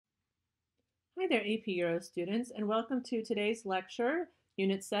Hi there, AP Euro students, and welcome to today's lecture,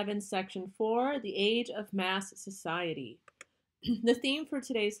 Unit 7, Section 4, The Age of Mass Society. The theme for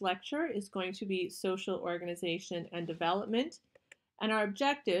today's lecture is going to be social organization and development, and our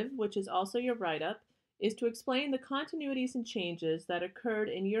objective, which is also your write-up, is to explain the continuities and changes that occurred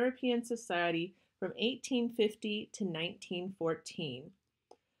in European society from 1850 to 1914.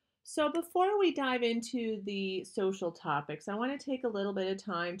 So before we dive into the social topics, I want to take a little bit of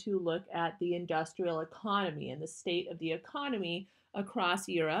time to look at the industrial economy and the state of the economy across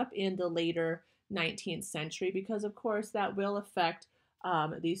Europe in the later 19th century, because of course that will affect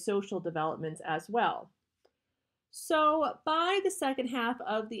the social developments as well. So by the second half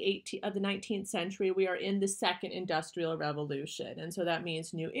of the 19th century, we are in the second industrial revolution. And so that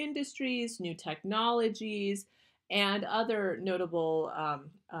means new industries, new technologies, and other notable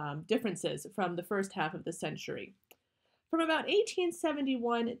differences from the first half of the century. From about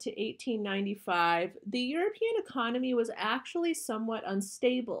 1871 to 1895, the European economy was actually somewhat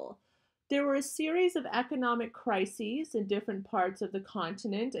unstable. There were a series of economic crises in different parts of the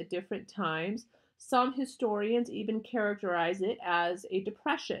continent at different times. Some historians even characterize it as a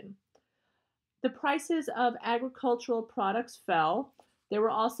depression. The prices of agricultural products fell. There were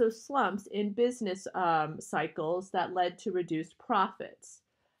also slumps in business cycles that led to reduced profits.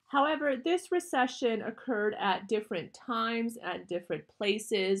 However, this recession occurred at different times, at different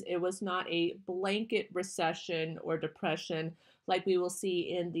places. It was not a blanket recession or depression like we will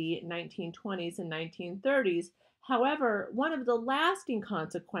see in the 1920s and 1930s. However, one of the lasting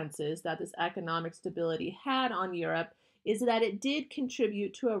consequences that this economic stability had on Europe is that it did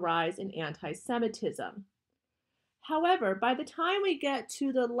contribute to a rise in anti Semitism. However, by the time we get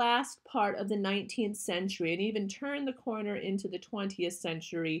to the last part of the 19th century and even turn the corner into the 20th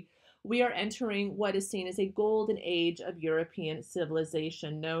century, we are entering what is seen as a golden age of European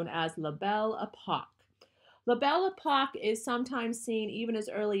civilization known as La Belle Epoque. La Belle Epoque is sometimes seen even as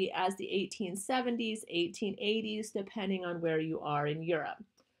early as the 1870s, 1880s, depending on where you are in Europe.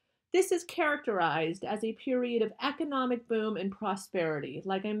 This is characterized as a period of economic boom and prosperity,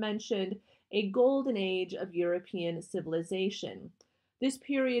 like I mentioned, a golden age of European civilization. This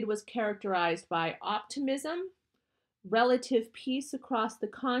period was characterized by optimism, relative peace across the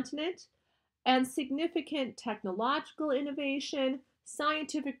continent, and significant technological innovation,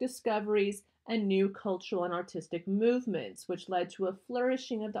 scientific discoveries, and new cultural and artistic movements, which led to a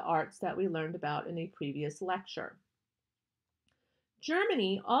flourishing of the arts that we learned about in a previous lecture.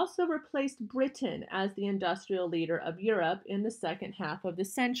 Germany also replaced Britain as the industrial leader of Europe in the second half of the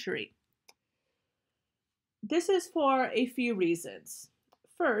century. This is for a few reasons.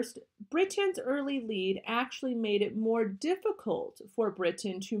 First, Britain's early lead actually made it more difficult for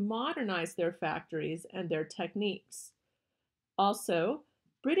Britain to modernize their factories and their techniques. Also,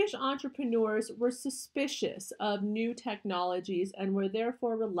 British entrepreneurs were suspicious of new technologies and were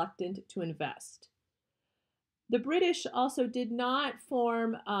therefore reluctant to invest. The British also did not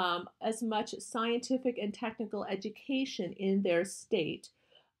form as much scientific and technical education in their state,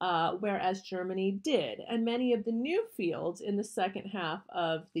 whereas Germany did. And many of the new fields in the second half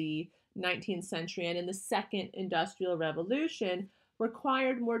of the 19th century and in the second industrial revolution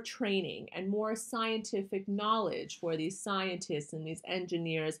required more training and more scientific knowledge for these scientists and these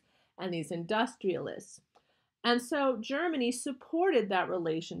engineers and these industrialists. And so Germany supported that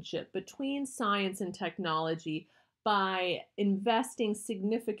relationship between science and technology by investing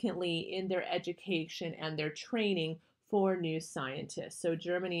significantly in their education and their training for new scientists. So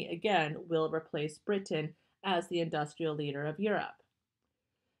Germany, again, will replace Britain as the industrial leader of Europe.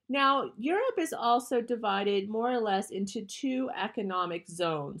 Now, Europe is also divided more or less into two economic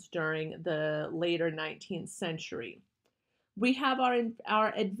zones during the later 19th century. We have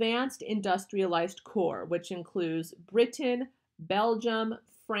our advanced industrialized core, which includes Britain, Belgium,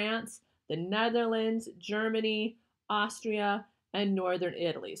 France, the Netherlands, Germany, Austria, and northern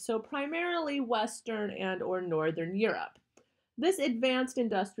Italy. So primarily Western and or Northern Europe. This advanced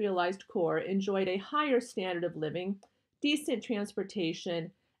industrialized core enjoyed a higher standard of living, decent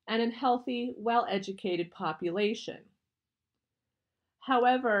transportation, and a healthy, well-educated population.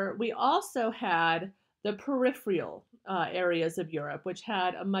 However, we also had the peripheral areas of Europe, which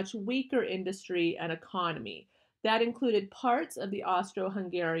had a much weaker industry and economy. That included parts of the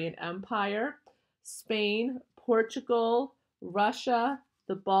Austro-Hungarian Empire, Spain, Portugal, Russia,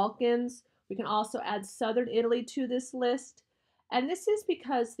 the Balkans. We can also add southern Italy to this list. And this is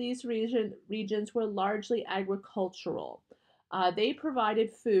because these regions were largely agricultural. They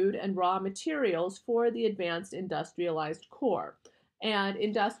provided food and raw materials for the advanced industrialized core, and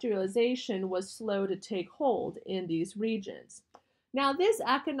industrialization was slow to take hold in these regions. Now, this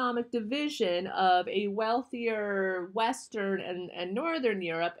economic division of a wealthier Western and Northern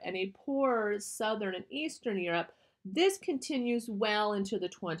Europe and a poorer Southern and Eastern Europe, this continues well into the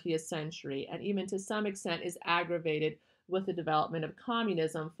 20th century and even to some extent is aggravated with the development of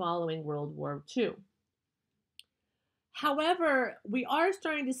communism following World War II. However, we are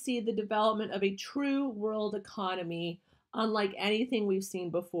starting to see the development of a true world economy unlike anything we've seen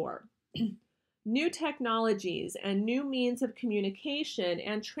before. New technologies and new means of communication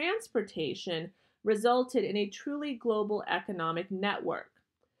and transportation resulted in a truly global economic network.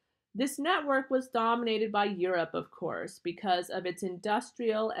 This network was dominated by Europe, of course, because of its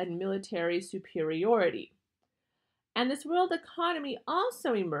industrial and military superiority. And this world economy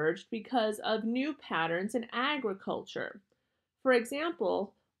also emerged because of new patterns in agriculture. For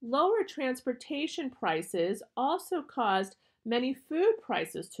example, lower transportation prices also caused many food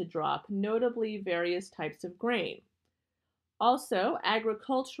prices to drop, notably various types of grain. Also,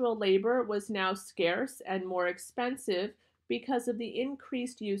 agricultural labor was now scarce and more expensive because of the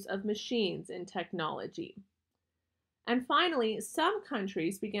increased use of machines and technology. And finally, some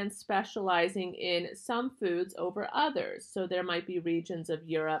countries began specializing in some foods over others. So there might be regions of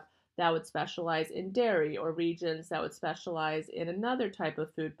Europe that would specialize in dairy or regions that would specialize in another type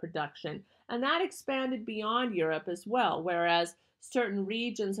of food production. And that expanded beyond Europe as well, whereas certain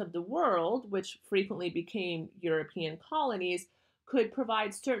regions of the world, which frequently became European colonies, could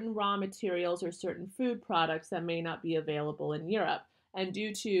provide certain raw materials or certain food products that may not be available in Europe. And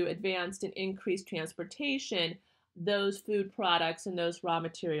due to advanced and increased transportation, those food products and those raw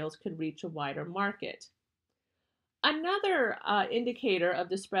materials could reach a wider market. Another indicator of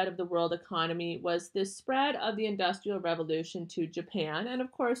the spread of the world economy was the spread of the Industrial Revolution to Japan and,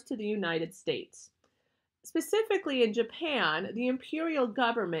 of course, to the United States. Specifically in Japan, the imperial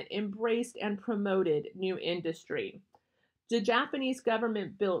government embraced and promoted new industry. The Japanese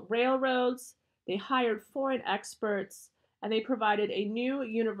government built railroads, they hired foreign experts, and they provided a new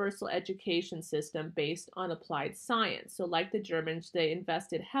universal education system based on applied science. So, like the Germans, they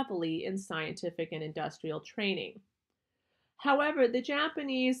invested heavily in scientific and industrial training. However, the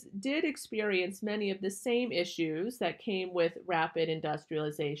Japanese did experience many of the same issues that came with rapid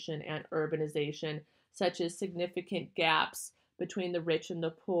industrialization and urbanization, such as significant gaps between the rich and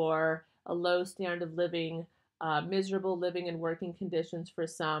the poor, a low standard of living, miserable living and working conditions for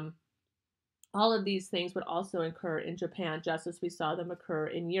some. All of these things would also occur in Japan, just as we saw them occur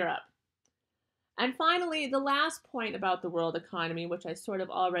in Europe. And finally, the last point about the world economy, which I sort of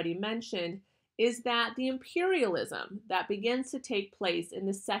already mentioned, is that the imperialism that begins to take place in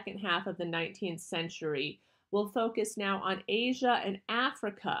the second half of the 19th century will focus now on Asia and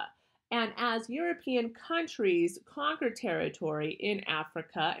Africa. And as European countries conquer territory in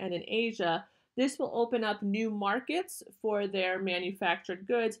Africa and in Asia, this will open up new markets for their manufactured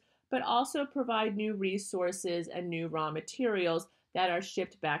goods, but also provide new resources and new raw materials that are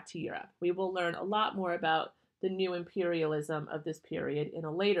shipped back to Europe. We will learn a lot more about the new imperialism of this period in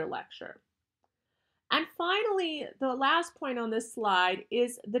a later lecture. And finally, the last point on this slide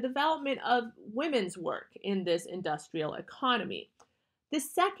is the development of women's work in this industrial economy. The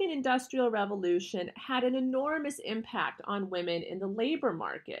second industrial revolution had an enormous impact on women in the labor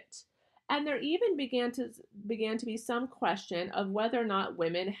market. And there even began to be some question of whether or not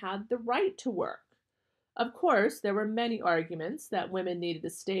women had the right to work. Of course, there were many arguments that women needed to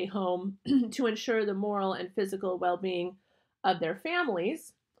stay home to ensure the moral and physical well-being of their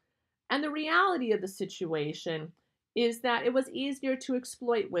families. And the reality of the situation is that it was easier to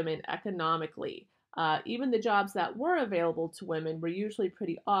exploit women economically. Even the jobs that were available to women were usually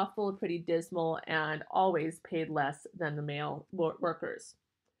pretty awful, pretty dismal, and always paid less than the male workers.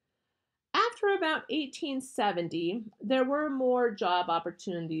 After about 1870, there were more job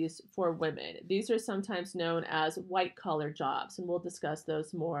opportunities for women. These are sometimes known as white-collar jobs, and we'll discuss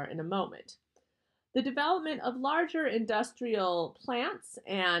those more in a moment. The development of larger industrial plants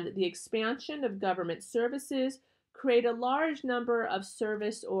and the expansion of government services create a large number of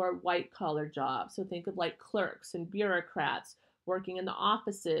service or white-collar jobs. So think of like clerks and bureaucrats working in the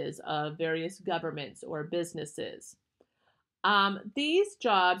offices of various governments or businesses. These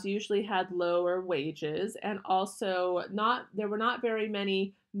jobs usually had lower wages, and also there were not very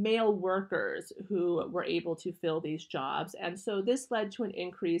many male workers who were able to fill these jobs, and so this led to an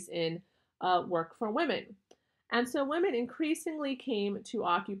increase in work for women. And so women increasingly came to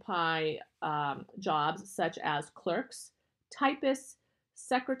occupy jobs such as clerks, typists,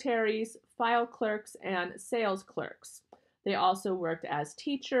 secretaries, file clerks, and sales clerks. They also worked as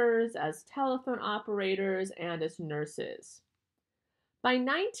teachers, as telephone operators, and as nurses. By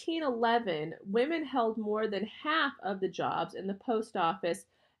 1911, women held more than half of the jobs in the post office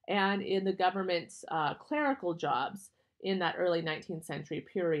and in the government's clerical jobs in that early 19th century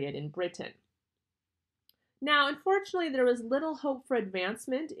period in Britain. Now, unfortunately, there was little hope for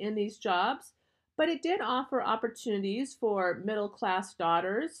advancement in these jobs, but it did offer opportunities for middle class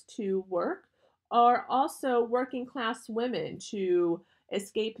daughters to work, or also working class women to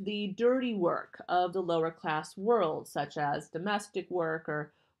escape the dirty work of the lower class world, such as domestic work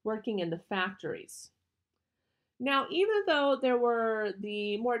or working in the factories. Now, even though there were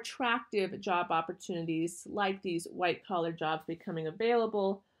the more attractive job opportunities, like these white collar jobs becoming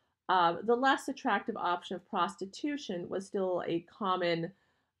available, the less attractive option of prostitution was still a common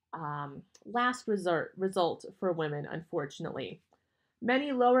last result for women, unfortunately.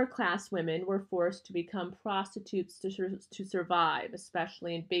 Many lower class women were forced to become prostitutes to survive,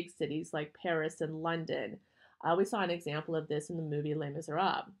 especially in big cities like Paris and London. We saw an example of this in the movie Les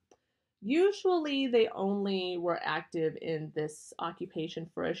Miserables. Usually, they only were active in this occupation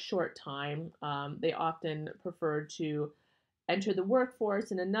for a short time. They often preferred to enter the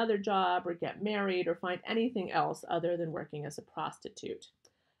workforce in another job or get married or find anything else other than working as a prostitute.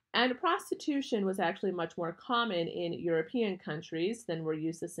 And prostitution was actually much more common in European countries than we're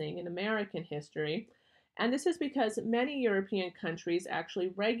used to seeing in American history. And this is because many European countries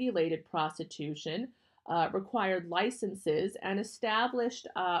actually regulated prostitution, required licenses, and established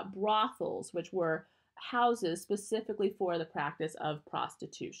brothels, which were houses specifically for the practice of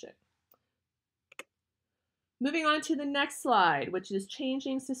prostitution. Moving on to the next slide, which is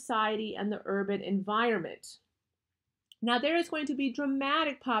changing society and the urban environment. Now, there is going to be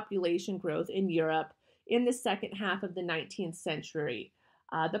dramatic population growth in Europe in the second half of the 19th century.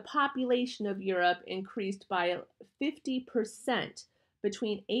 The population of Europe increased by 50%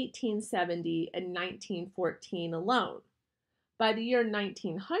 between 1870 and 1914 alone. By the year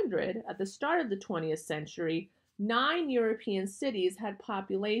 1900, at the start of the 20th century, 9 European cities had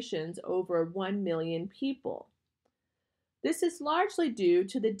populations over 1 million people. This is largely due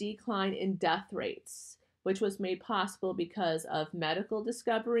to the decline in death rates, which was made possible because of medical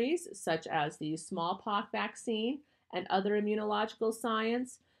discoveries such as the smallpox vaccine and other immunological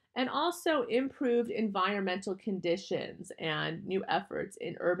science, and also improved environmental conditions and new efforts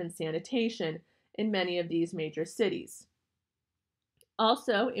in urban sanitation in many of these major cities.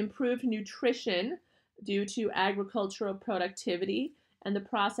 Also, improved nutrition due to agricultural productivity and the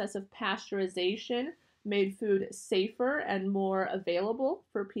process of pasteurization made food safer and more available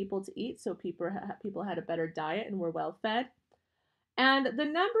for people to eat, so people had a better diet and were well fed. And the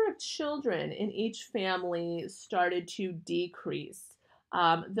number of children in each family started to decrease,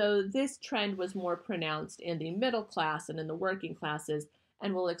 though this trend was more pronounced in the middle class and in the working classes,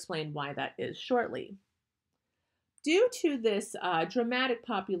 and we'll explain why that is shortly. Due to this dramatic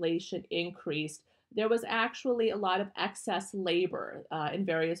population increase, there was actually a lot of excess labor in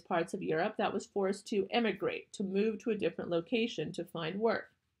various parts of Europe that was forced to immigrate, to move to a different location to find work.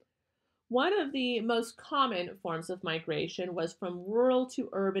 One of the most common forms of migration was from rural to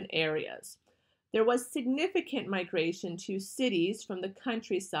urban areas. There was significant migration to cities from the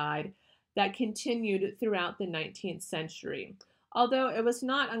countryside that continued throughout the 19th century, although it was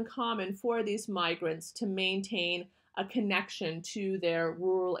not uncommon for these migrants to maintain a connection to their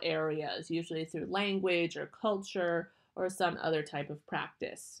rural areas, usually through language or culture or some other type of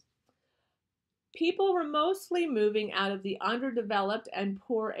practice. People were mostly moving out of the underdeveloped and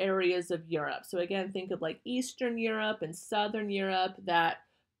poor areas of Europe. So again, think of like Eastern Europe and Southern Europe, that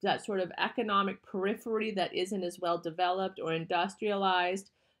sort of economic periphery that isn't as well developed or industrialized.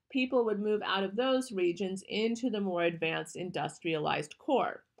 People would move out of those regions into the more advanced industrialized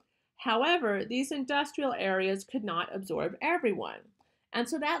core. However, these industrial areas could not absorb everyone. And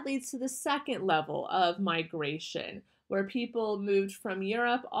so that leads to the second level of migration, where people moved from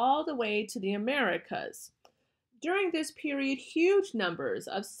Europe all the way to the Americas. During this period, huge numbers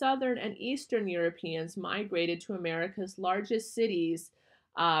of Southern and Eastern Europeans migrated to America's largest cities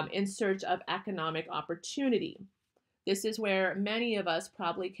in search of economic opportunity. This is where many of us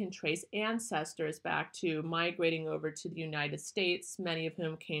probably can trace ancestors back to migrating over to the United States, many of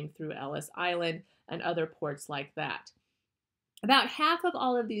whom came through Ellis Island and other ports like that. About half of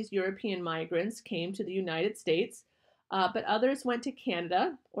all of these European migrants came to the United States, but others went to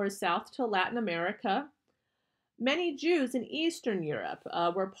Canada or south to Latin America. Many Jews in Eastern Europe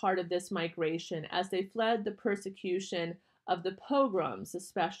were part of this migration as they fled the persecution of the pogroms,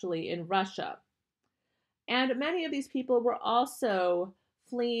 especially in Russia. And many of these people were also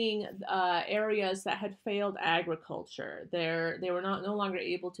fleeing areas that had failed agriculture. They were no longer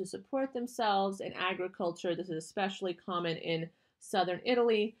able to support themselves in agriculture. This is especially common in southern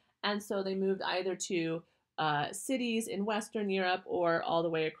Italy, and so they moved either to cities in Western Europe or all the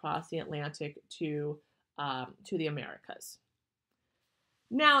way across the Atlantic to the Americas.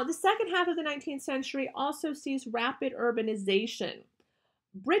 Now, the second half of the 19th century also sees rapid urbanization.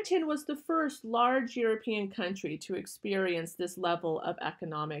 Britain was the first large European country to experience this level of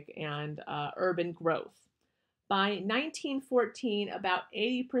economic and urban growth. By 1914, about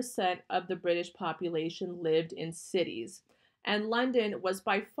 80% of the British population lived in cities, and London was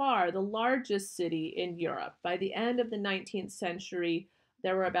by far the largest city in Europe. By the end of the 19th century,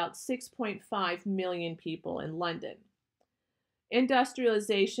 there were about 6.5 million people in London.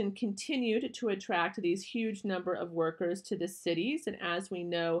 Industrialization continued to attract these huge number of workers to the cities, and as we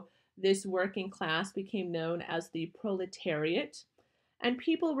know, this working class became known as the proletariat, and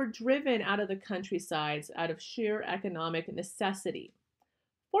people were driven out of the countrysides out of sheer economic necessity.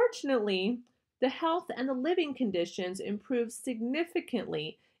 Fortunately, the health and the living conditions improved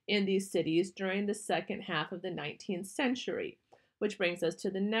significantly in these cities during the second half of the 19th century, which brings us to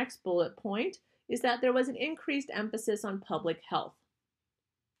the next bullet point, is that there was an increased emphasis on public health.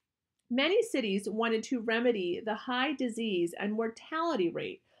 Many cities wanted to remedy the high disease and mortality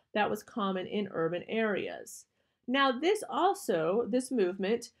rate that was common in urban areas. Now, this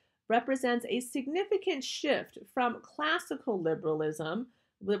movement represents a significant shift from classical liberalism,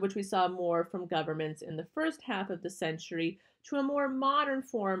 which we saw more from governments in the first half of the century, to a more modern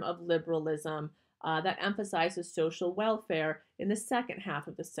form of liberalism that emphasizes social welfare in the second half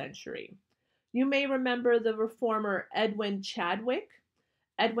of the century. You may remember the reformer Edwin Chadwick.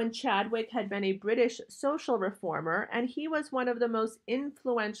 Edwin Chadwick had been a British social reformer, and he was one of the most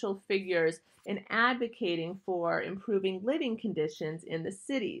influential figures in advocating for improving living conditions in the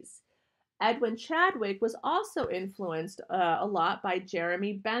cities. Edwin Chadwick was also influenced a lot by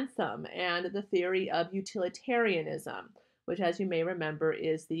Jeremy Bentham and the theory of utilitarianism, which, as you may remember,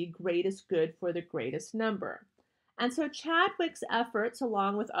 is the greatest good for the greatest number. And so Chadwick's efforts,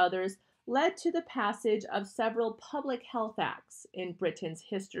 along with others, led to the passage of several public health acts in Britain's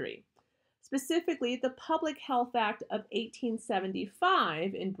history. Specifically, the Public Health Act of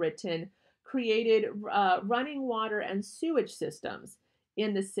 1875 in Britain created running water and sewage systems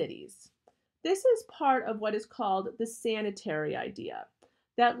in the cities. This is part of what is called the sanitary idea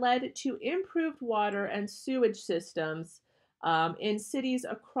that led to improved water and sewage systems in cities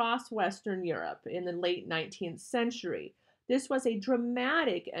across Western Europe in the late 19th century. This was a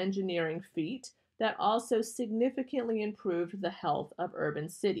dramatic engineering feat that also significantly improved the health of urban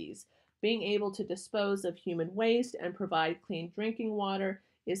cities. Being able to dispose of human waste and provide clean drinking water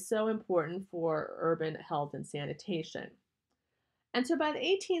is so important for urban health and sanitation. And so by the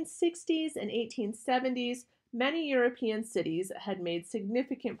 1860s and 1870s, many European cities had made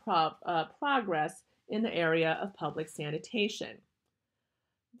significant progress in the area of public sanitation.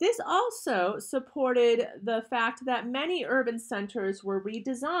 This also supported the fact that many urban centers were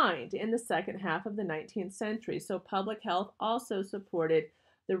redesigned in the second half of the 19th century. So public health also supported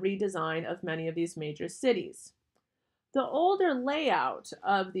the redesign of many of these major cities. The older layout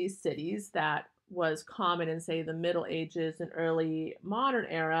of these cities that was common in, say, the Middle Ages and early modern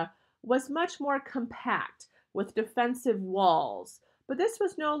era was much more compact with defensive walls. But this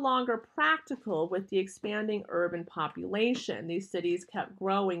was no longer practical with the expanding urban population. These cities kept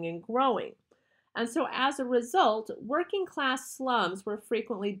growing and growing. And so as a result, working class slums were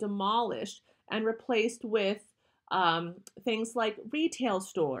frequently demolished and replaced with things like retail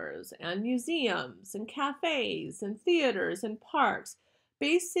stores and museums and cafes and theaters and parks,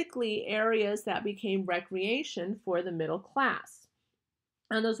 basically areas that became recreation for the middle class.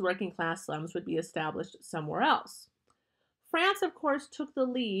 And those working class slums would be established somewhere else. France, of course, took the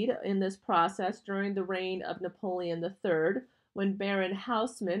lead in this process during the reign of Napoleon III, when Baron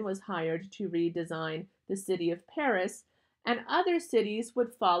Haussmann was hired to redesign the city of Paris, and other cities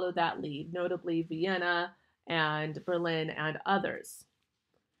would follow that lead, notably Vienna and Berlin and others.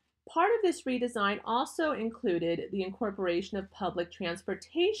 Part of this redesign also included the incorporation of public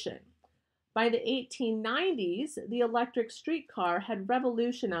transportation. By the 1890s, the electric streetcar had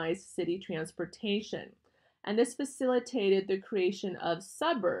revolutionized city transportation, and this facilitated the creation of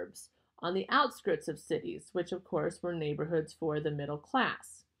suburbs on the outskirts of cities, which of course were neighborhoods for the middle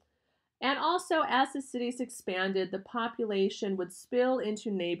class. And also, as the cities expanded, the population would spill into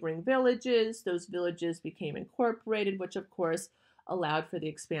neighboring villages. Those villages became incorporated, which of course allowed for the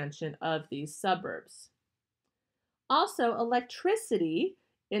expansion of these suburbs. Also, electricity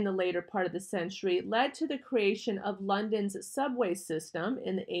in the later part of the century led to the creation of London's subway system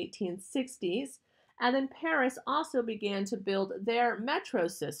in the 1860s, and then Paris also began to build their metro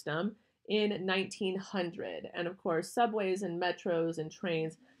system in 1900. And of course, subways and metros and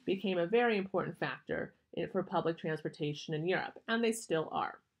trains became a very important factor for public transportation in Europe, and they still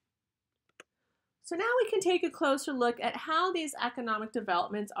are. So now we can take a closer look at how these economic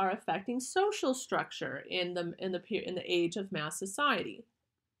developments are affecting social structure in the age of mass society.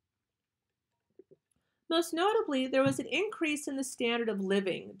 Most notably, there was an increase in the standard of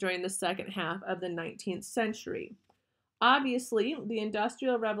living during the second half of the 19th century. Obviously, the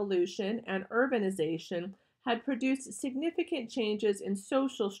Industrial Revolution and urbanization had produced significant changes in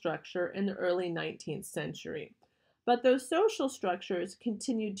social structure in the early 19th century. But those social structures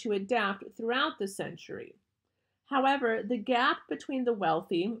continued to adapt throughout the century. However, the gap between the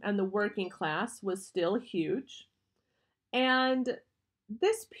wealthy and the working class was still huge. And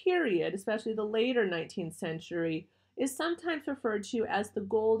this period, especially the later 19th century, is sometimes referred to as the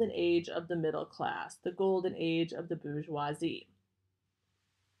golden age of the middle class, the golden age of the bourgeoisie.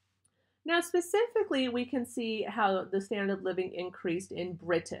 Now, specifically, we can see how the standard of living increased in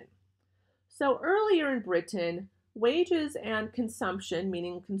Britain. So, earlier in Britain, wages and consumption,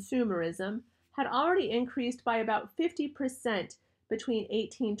 meaning consumerism, had already increased by about 50% between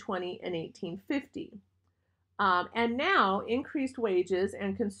 1820 and 1850. And now, increased wages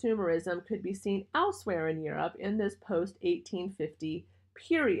and consumerism could be seen elsewhere in Europe in this post 1850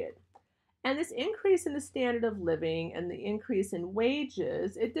 period. And this increase in the standard of living and the increase in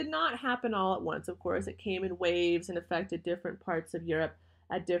wages, it did not happen all at once, of course. It came in waves and affected different parts of Europe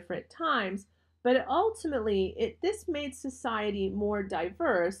at different times. But ultimately, this made society more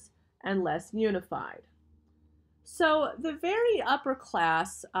diverse and less unified. So the very upper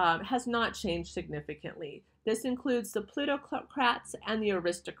class has not changed significantly. This includes the plutocrats and the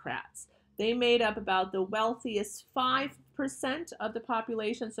aristocrats. They made up about the wealthiest 5% of the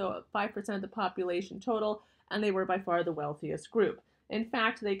population, so 5% of the population total, and they were by far the wealthiest group. In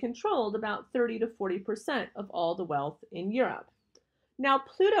fact, they controlled about 30 to 40% of all the wealth in Europe. Now,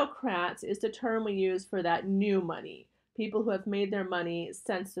 plutocrats is the term we use for that new money, people who have made their money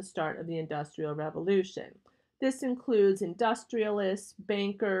since the start of the Industrial Revolution. This includes industrialists,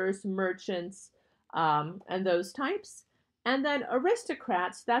 bankers, merchants, and those types. And then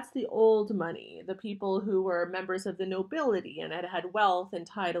aristocrats, that's the old money, the people who were members of the nobility and had had wealth and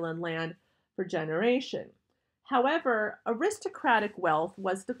title and land for generation. However, aristocratic wealth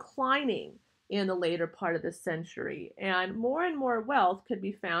was declining in the later part of the century, and more wealth could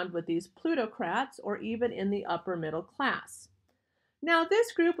be found with these plutocrats or even in the upper middle class. Now,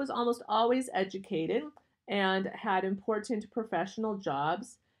 this group was almost always educated and had important professional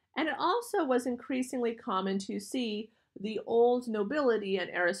jobs, and it also was increasingly common to see the old nobility and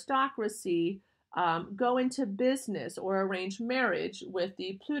aristocracy go into business or arrange marriage with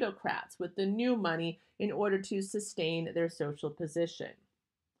the plutocrats, with the new money, in order to sustain their social position.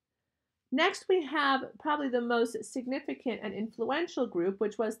 Next, we have probably the most significant and influential group,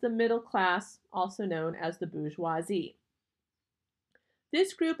 which was the middle class, also known as the bourgeoisie.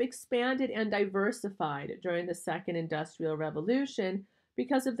 This group expanded and diversified during the Second Industrial Revolution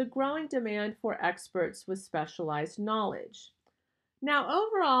because of the growing demand for experts with specialized knowledge. Now,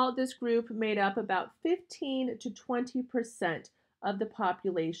 overall, this group made up about 15 to 20% of the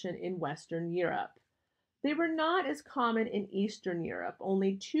population in Western Europe. They were not as common in Eastern Europe.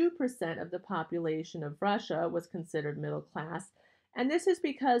 Only 2% of the population of Russia was considered middle class, and this is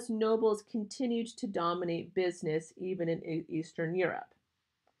because nobles continued to dominate business even in Eastern Europe.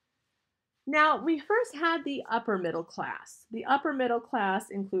 Now, we first had the upper middle class. The upper middle class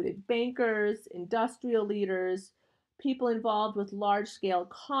included bankers, industrial leaders, people involved with large-scale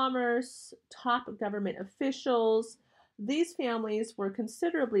commerce, top government officials. These families were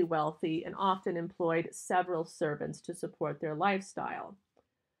considerably wealthy and often employed several servants to support their lifestyle.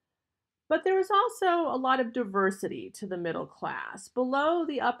 But there was also a lot of diversity to the middle class. Below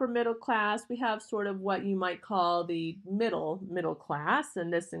the upper middle class, we have sort of what you might call the middle class,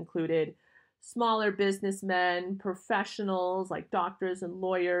 and this included smaller businessmen, professionals like doctors and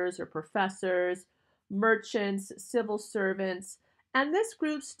lawyers or professors, merchants, civil servants, and this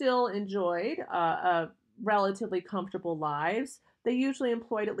group still enjoyed relatively comfortable lives. They usually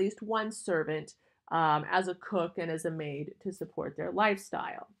employed at least one servant as a cook and as a maid to support their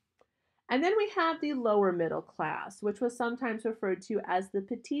lifestyle. And then we have the lower middle class, which was sometimes referred to as the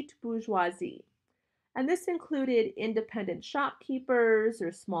petite bourgeoisie. And this included independent shopkeepers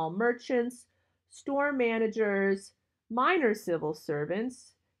or small merchants, store managers, minor civil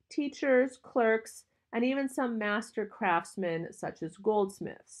servants, teachers, clerks, and even some master craftsmen such as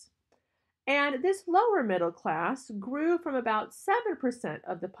goldsmiths. And this lower middle class grew from about 7%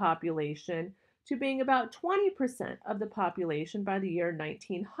 of the population to being about 20% of the population by the year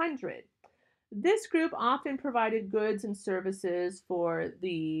 1900. This group often provided goods and services for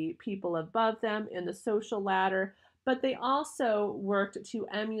the people above them in the social ladder, but they also worked to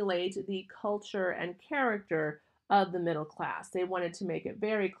emulate the culture and character of the middle class. They wanted to make it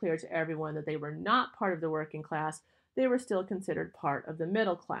very clear to everyone that they were not part of the working class, they were still considered part of the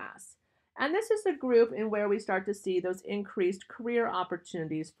middle class. And this is the group in where we start to see those increased career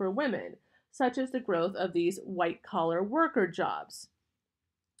opportunities for women, such as the growth of these white collar worker jobs.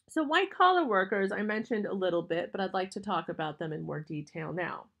 So, white collar workers, I mentioned a little bit, but I'd like to talk about them in more detail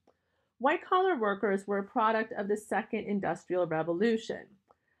now. White collar workers were a product of the Second Industrial Revolution.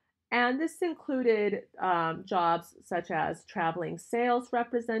 And this included jobs such as traveling sales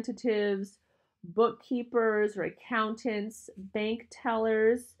representatives, bookkeepers or accountants, bank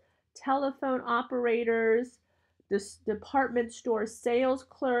tellers, telephone operators, department store sales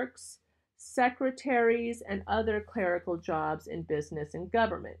clerks, secretaries, and other clerical jobs in business and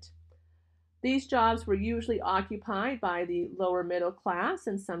government. These jobs were usually occupied by the lower middle class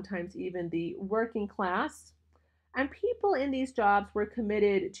and sometimes even the working class. And people in these jobs were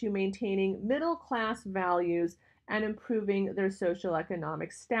committed to maintaining middle class values and improving their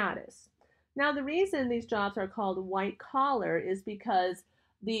socioeconomic status. Now, the reason these jobs are called white collar is because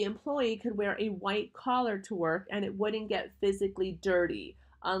the employee could wear a white collar to work and it wouldn't get physically dirty,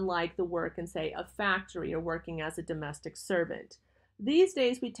 unlike the work in, say, a factory or working as a domestic servant. These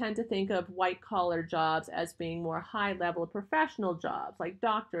days, we tend to think of white collar jobs as being more high level professional jobs like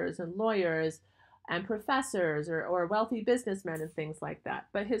doctors and lawyers and professors or wealthy businessmen and things like that.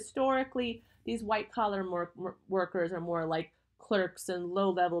 But historically, these white collar workers are more like clerks and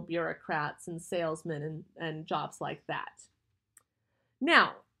low level bureaucrats and salesmen and jobs like that.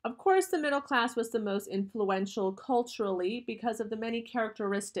 Now, of course, the middle class was the most influential culturally because of the many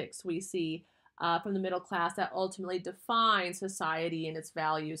characteristics we see from the middle class that ultimately define society and its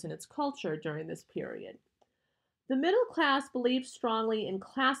values and its culture during this period. The middle class believed strongly in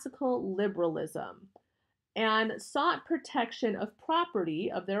classical liberalism and sought protection of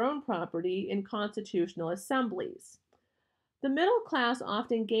property, of their own property, in constitutional assemblies. The middle class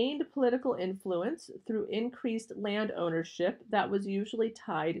often gained political influence through increased land ownership that was usually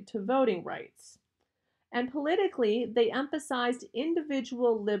tied to voting rights. And politically, they emphasized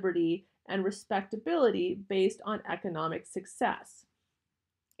individual liberty and respectability based on economic success.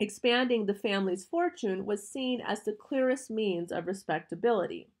 Expanding the family's fortune was seen as the clearest means of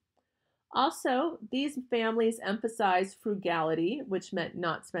respectability. Also, these families emphasized frugality, which meant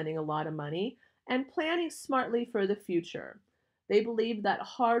not spending a lot of money, and planning smartly for the future. They believed that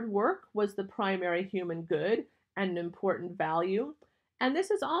hard work was the primary human good and an important value. And this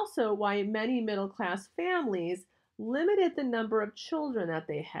is also why many middle class families limited the number of children that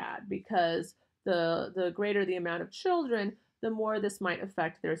they had, because the greater the amount of children, the more this might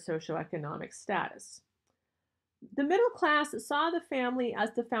affect their socioeconomic status. The middle class saw the family as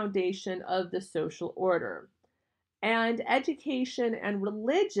the foundation of the social order. And education and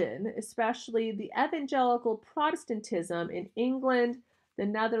religion, especially the evangelical Protestantism in England, the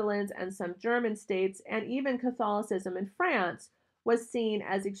Netherlands, and some German states, and even Catholicism in France, was seen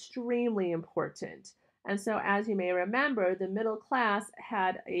as extremely important. And so, as you may remember, the middle class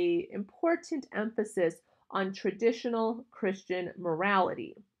had an important emphasis on traditional Christian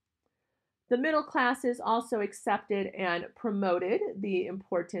morality. The middle classes also accepted and promoted the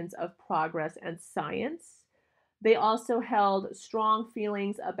importance of progress and science. They also held strong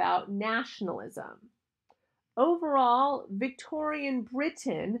feelings about nationalism. Overall, Victorian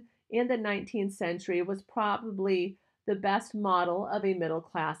Britain in the 19th century was probably the best model of a middle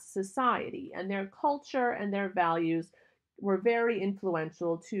class society, and their culture and their values were very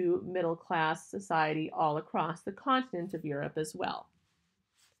influential to middle class society all across the continent of Europe as well.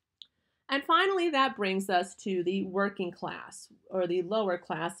 And finally, that brings us to the working class, or the lower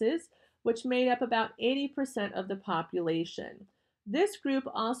classes, which made up about 80% of the population. This group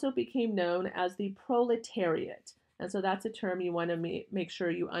also became known as the proletariat. And so that's a term you want to make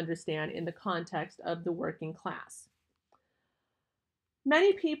sure you understand in the context of the working class.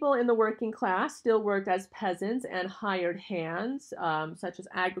 Many people in the working class still worked as peasants and hired hands, such as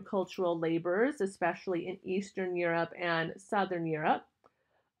agricultural laborers, especially in Eastern Europe and Southern Europe.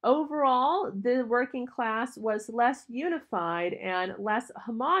 Overall, the working class was less unified and less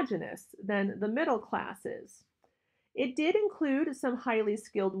homogenous than the middle classes. It did include some highly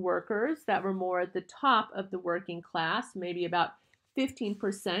skilled workers that were more at the top of the working class, maybe about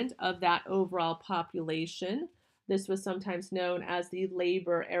 15% of that overall population. This was sometimes known as the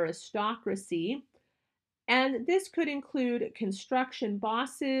labor aristocracy. And this could include construction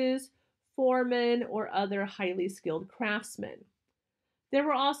bosses, foremen, or other highly skilled craftsmen. There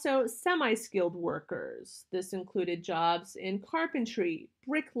were also semi-skilled workers. This included jobs in carpentry,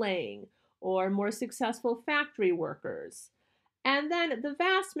 bricklaying, or more successful factory workers. And then the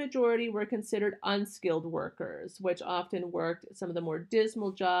vast majority were considered unskilled workers, which often worked some of the more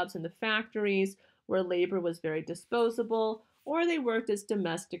dismal jobs in the factories where labor was very disposable, or they worked as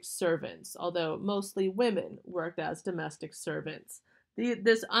domestic servants, although mostly women worked as domestic servants.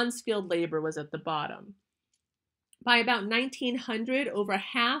 This unskilled labor was at the bottom. By about 1900, over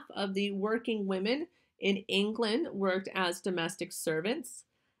half of the working women in England worked as domestic servants.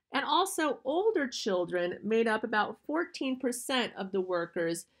 And also, older children made up about 14% of the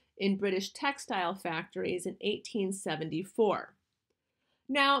workers in British textile factories in 1874.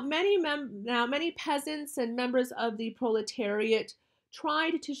 Now, many peasants and members of the proletariat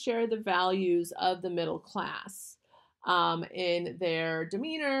tried to share the values of the middle class in their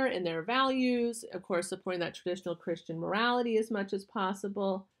demeanor, in their values, of course, supporting that traditional Christian morality as much as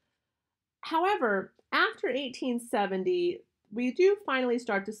possible. However, after 1870, we do finally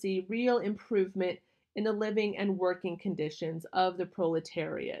start to see real improvement in the living and working conditions of the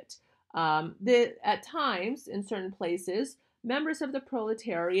proletariat. At times, in certain places, members of the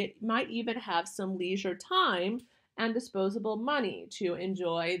proletariat might even have some leisure time and disposable money to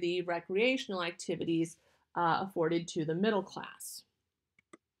enjoy the recreational activities afforded to the middle class.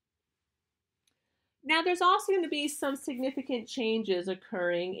 Now, there's also going to be some significant changes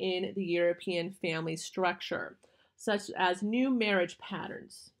occurring in the European family structure, such as new marriage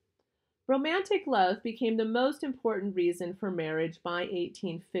patterns. Romantic love became the most important reason for marriage by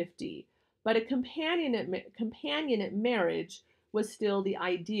 1850, but a companionate marriage was still the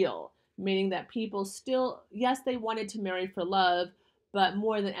ideal, meaning that people still, yes, they wanted to marry for love, but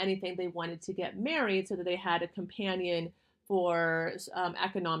more than anything, they wanted to get married so that they had a companion for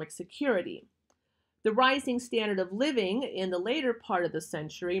economic security. The rising standard of living in the later part of the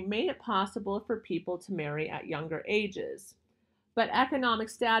century made it possible for people to marry at younger ages. But economic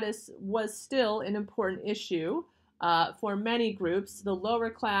status was still an important issue for many groups, the lower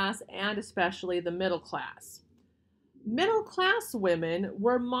class and especially the middle class. Middle class women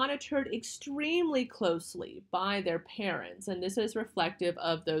were monitored extremely closely by their parents, and this is reflective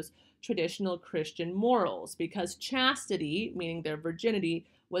of those traditional Christian morals because chastity, meaning their virginity,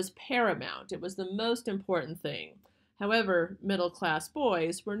 was paramount. It was the most important thing. However, middle class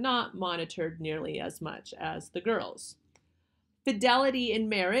boys were not monitored nearly as much as the girls. Fidelity in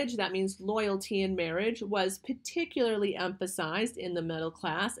marriage, that means loyalty in marriage, was particularly emphasized in the middle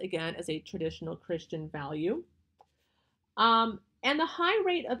class, again, as a traditional Christian value. And the high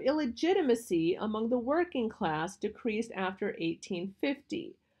rate of illegitimacy among the working class decreased after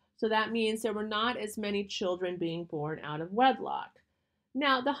 1850. So that means there were not as many children being born out of wedlock.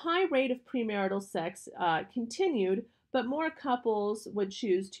 Now, the high rate of premarital sex continued, but more couples would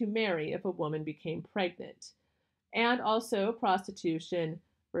choose to marry if a woman became pregnant. And also, prostitution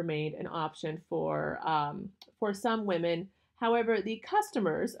remained an option for some women. However, the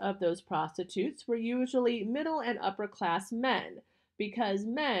customers of those prostitutes were usually middle and upper class men because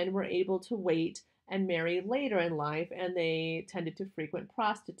men were able to wait and marry later in life, and they tended to frequent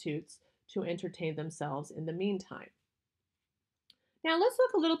prostitutes to entertain themselves in the meantime. Now, let's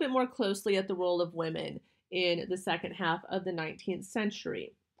look a little bit more closely at the role of women in the second half of the 19th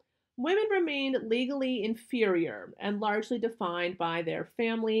century. Women remained legally inferior and largely defined by their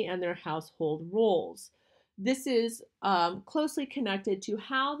family and their household roles. This is closely connected to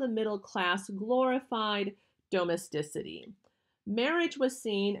how the middle class glorified domesticity. Marriage was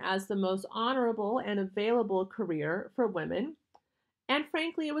seen as the most honorable and available career for women, and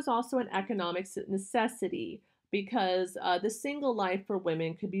frankly, it was also an economic necessity because the single life for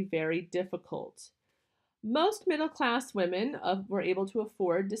women could be very difficult. Most middle class women were able to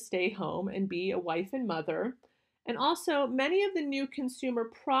afford to stay home and be a wife and mother. And also, many of the new consumer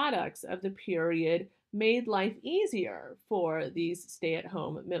products of the period made life easier for these stay at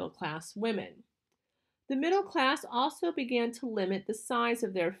home middle class women. The middle class also began to limit the size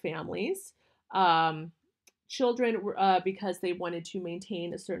of their families. Children, because they wanted to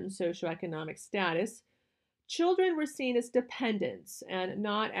maintain a certain socioeconomic status, children were seen as dependents and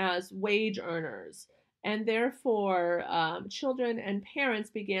not as wage earners. And therefore, children and parents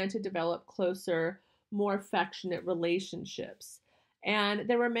began to develop closer, more affectionate relationships. And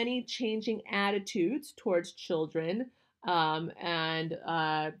there were many changing attitudes towards children, and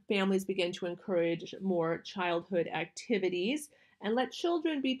families began to encourage more childhood activities and let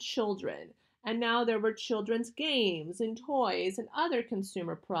children be children. And now there were children's games and toys and other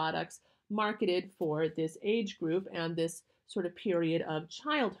consumer products marketed for this age group and this sort of period of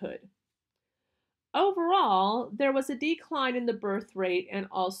childhood. Overall, there was a decline in the birth rate and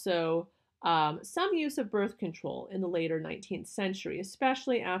also some use of birth control in the later 19th century,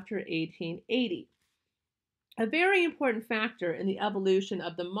 especially after 1880. A very important factor in the evolution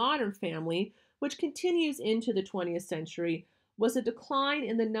of the modern family, which continues into the 20th century, was a decline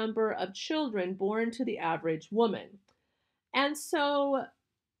in the number of children born to the average woman. And so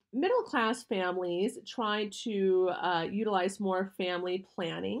middle class families tried to utilize more family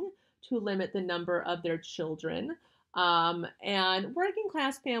planning to limit the number of their children. And working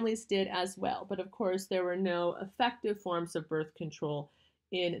class families did as well. But of course, there were no effective forms of birth control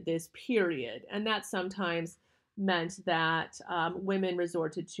in this period. And that sometimes meant that women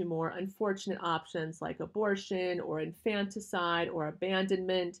resorted to more unfortunate options like abortion or infanticide or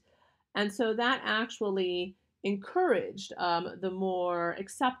abandonment. And so that actually encouraged the more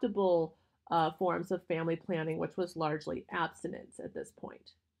acceptable forms of family planning, which was largely abstinence at this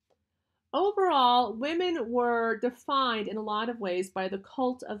point. Overall, women were defined in a lot of ways by the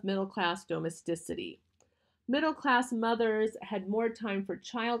cult of middle class domesticity. Middle class mothers had more time for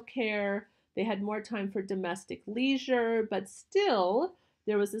childcare, they had more time for domestic leisure, but still,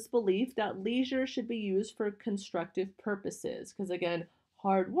 there was this belief that leisure should be used for constructive purposes, because again,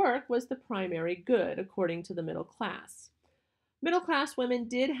 hard work was the primary good, according to the middle class. Middle class women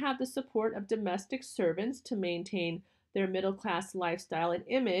did have the support of domestic servants to maintain their middle class lifestyle and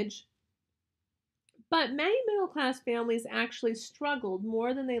image, but many middle class families actually struggled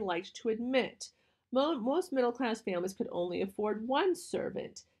more than they liked to admit. Most middle class families could only afford one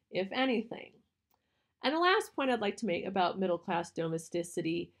servant, if anything. And the last point I'd like to make about middle class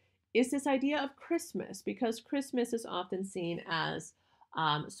domesticity is this idea of Christmas, because Christmas is often seen as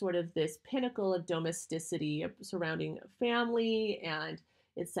sort of this pinnacle of domesticity surrounding family, and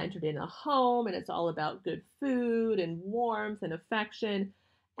it's centered in a home, and it's all about good food and warmth and affection.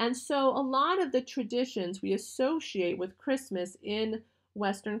 And so a lot of the traditions we associate with Christmas in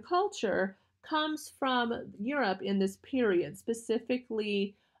Western culture comes from Europe in this period,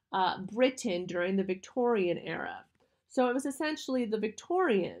 specifically Britain during the Victorian era. So it was essentially the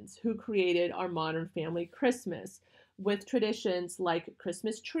Victorians who created our modern family Christmas with traditions like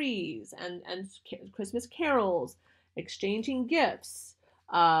Christmas trees and Christmas carols, exchanging gifts.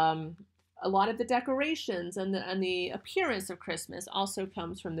 A lot of the decorations and the appearance of Christmas also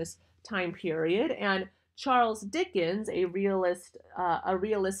comes from this time period. And Charles Dickens, a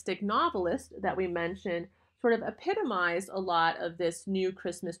realistic novelist that we mentioned, sort of epitomized a lot of this new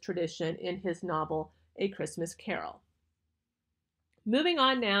Christmas tradition in his novel, A Christmas Carol. Moving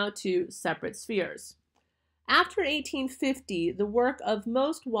on now to separate spheres. After 1850, the work of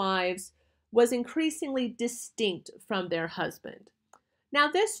most wives was increasingly distinct from their husband. Now,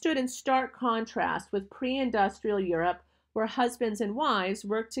 this stood in stark contrast with pre-industrial Europe, where husbands and wives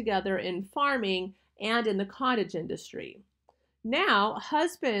worked together in farming and in the cottage industry. Now,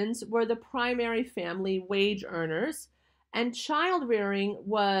 husbands were the primary family wage earners, and child rearing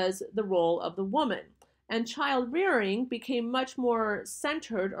was the role of the woman. And child rearing became much more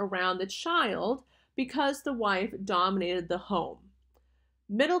centered around the child because the wife dominated the home.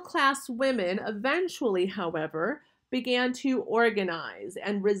 Middle class women eventually, however, began to organize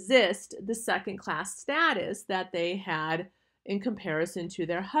and resist the second class status that they had in comparison to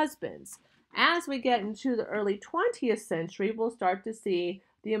their husbands. As we get into the early 20th century, we'll start to see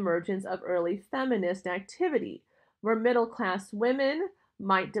the emergence of early feminist activity, where middle class women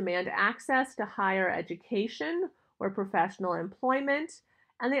might demand access to higher education or professional employment,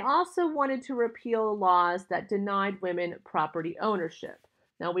 and they also wanted to repeal laws that denied women property ownership.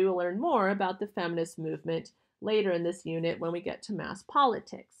 Now, we will learn more about the feminist movement later in this unit when we get to mass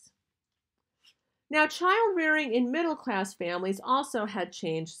politics. Now, child rearing in middle class families also had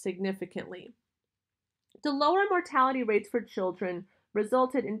changed significantly. The lower mortality rates for children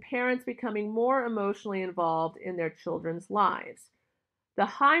resulted in parents becoming more emotionally involved in their children's lives. The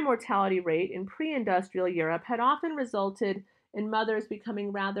high mortality rate in pre-industrial Europe had often resulted in mothers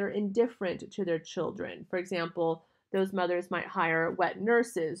becoming rather indifferent to their children. For example, those mothers might hire wet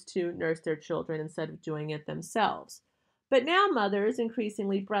nurses to nurse their children instead of doing it themselves. But now mothers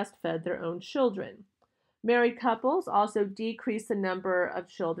increasingly breastfed their own children. Married couples also decreased the number of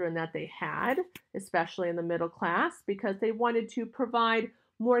children that they had, especially in the middle class, because they wanted to provide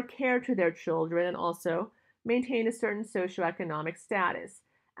more care to their children and also maintain a certain socioeconomic status.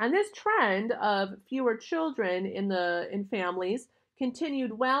 And this trend of fewer children in families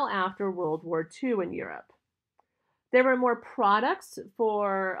continued well after World War II in Europe. There were more products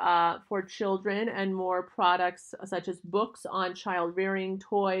for children and more products such as books on child rearing,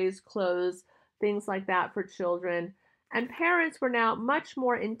 toys, clothes, things like that for children. and parents were now much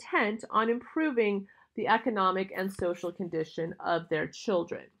more intent on improving the economic and social condition of their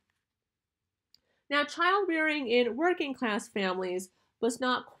children. Now, child rearing in working class families was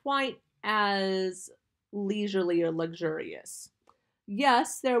not quite as leisurely or luxurious.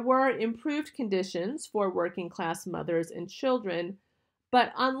 Yes, there were improved conditions for working class mothers and children,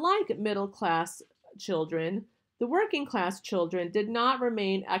 but unlike middle class children, the working class children did not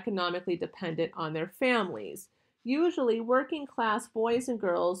remain economically dependent on their families. Usually, working class boys and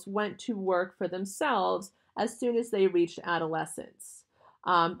girls went to work for themselves as soon as they reached adolescence.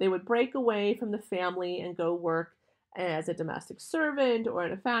 They would break away from the family and go work as a domestic servant or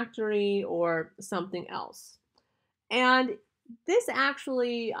in a factory or something else. And this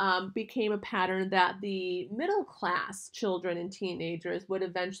actually became a pattern that the middle class children and teenagers would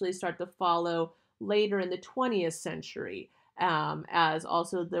eventually start to follow later in the 20th century, as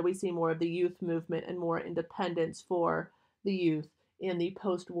also that we see more of the youth movement and more independence for the youth in the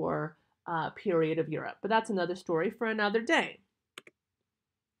post war period of Europe. But that's another story for another day.